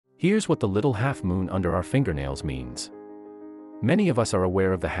Here's what the little half moon under our fingernails means. Many of us are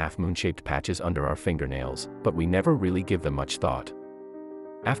aware of the half-moon-shaped patches under our fingernails, but we never really give them much thought.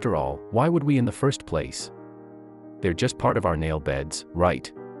 After all, why would we in the first place? They're just part of our nail beds,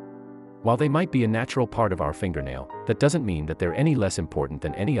 right? While they might be a natural part of our fingernail, that doesn't mean that they're any less important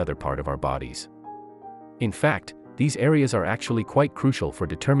than any other part of our bodies. In fact, these areas are actually quite crucial for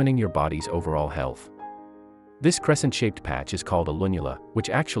determining your body's overall health. This crescent-shaped patch is called a lunula,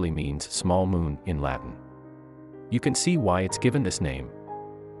 which actually means small moon in Latin. You can see why it's given this name.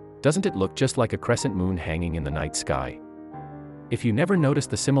 Doesn't it look just like a crescent moon hanging in the night sky? If you never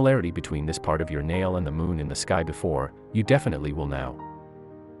noticed the similarity between this part of your nail and the moon in the sky before, you definitely will now.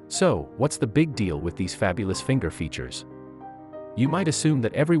 So, what's the big deal with these fabulous finger features? You might assume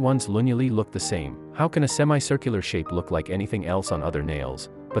that everyone's lunulae look the same. How can a semicircular shape look like anything else on other nails?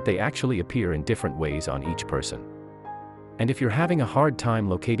 But they actually appear in different ways on each person. And if you're having a hard time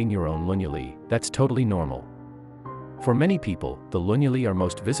locating your own lunulae, that's totally normal. For many people, the lunulae are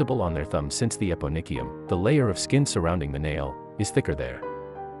most visible on their thumb since the eponychium, the layer of skin surrounding the nail, is thicker there.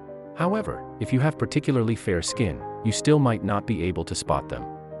 However, if you have particularly fair skin, you still might not be able to spot them.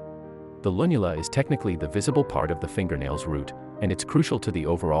 The lunula is technically the visible part of the fingernail's root, and it's crucial to the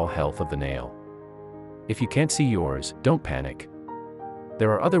overall health of the nail. If you can't see yours, don't panic.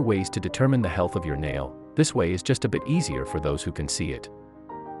 There are other ways to determine the health of your nail. This way is just a bit easier for those who can see it.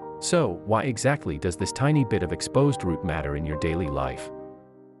 So, why exactly does this tiny bit of exposed root matter in your daily life?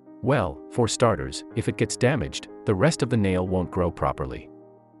 Well, for starters, if it gets damaged, the rest of the nail won't grow properly.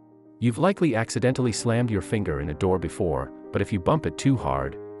 You've likely accidentally slammed your finger in a door before, but if you bump it too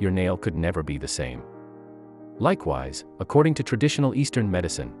hard, your nail could never be the same. Likewise, according to traditional Eastern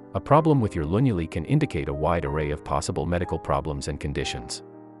medicine, a problem with your lunulae can indicate a wide array of possible medical problems and conditions.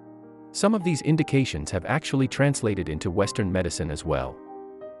 Some of these indications have actually translated into Western medicine as well.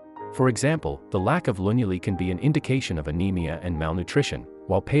 For example, the lack of lunulae can be an indication of anemia and malnutrition,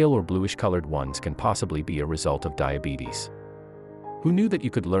 while pale or bluish-colored ones can possibly be a result of diabetes. Who knew that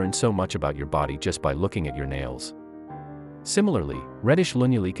you could learn so much about your body just by looking at your nails? Similarly, reddish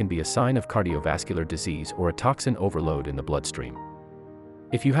lunulae can be a sign of cardiovascular disease or a toxin overload in the bloodstream.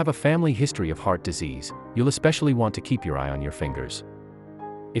 If you have a family history of heart disease, you'll especially want to keep your eye on your fingers.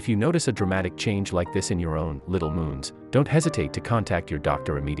 If you notice a dramatic change like this in your own little moons, don't hesitate to contact your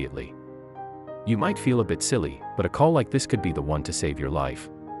doctor immediately. You might feel a bit silly, but a call like this could be the one to save your life.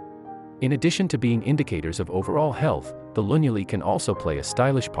 In addition to being indicators of overall health, the lunulae can also play a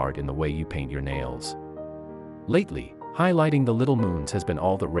stylish part in the way you paint your nails. Lately, highlighting the little moons has been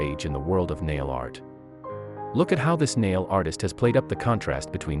all the rage in the world of nail art. Look at how this nail artist has played up the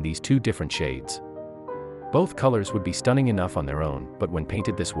contrast between these two different shades. Both colors would be stunning enough on their own, but when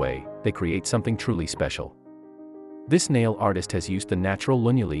painted this way, they create something truly special. This nail artist has used the natural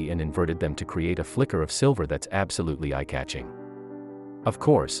lunulae and inverted them to create a flicker of silver that's absolutely eye-catching. Of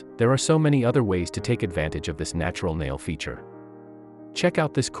course, there are so many other ways to take advantage of this natural nail feature. Check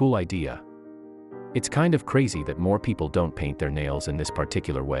out this cool idea. It's kind of crazy that more people don't paint their nails in this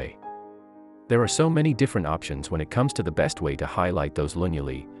particular way. There are so many different options when it comes to the best way to highlight those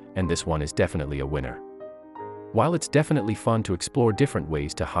lunulae, and this one is definitely a winner. While it's definitely fun to explore different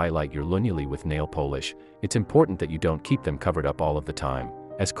ways to highlight your lunulae with nail polish, it's important that you don't keep them covered up all of the time,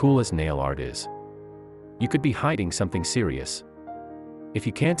 as cool as nail art is. You could be hiding something serious. If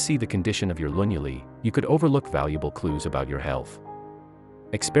you can't see the condition of your lunulae, you could overlook valuable clues about your health.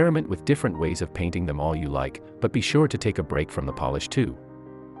 Experiment with different ways of painting them all you like, but be sure to take a break from the polish too.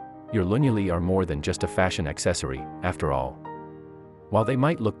 Your lunulae are more than just a fashion accessory, after all. While they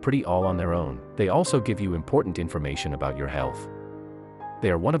might look pretty all on their own, they also give you important information about your health.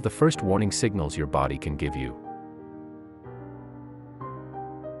 They are one of the first warning signals your body can give you.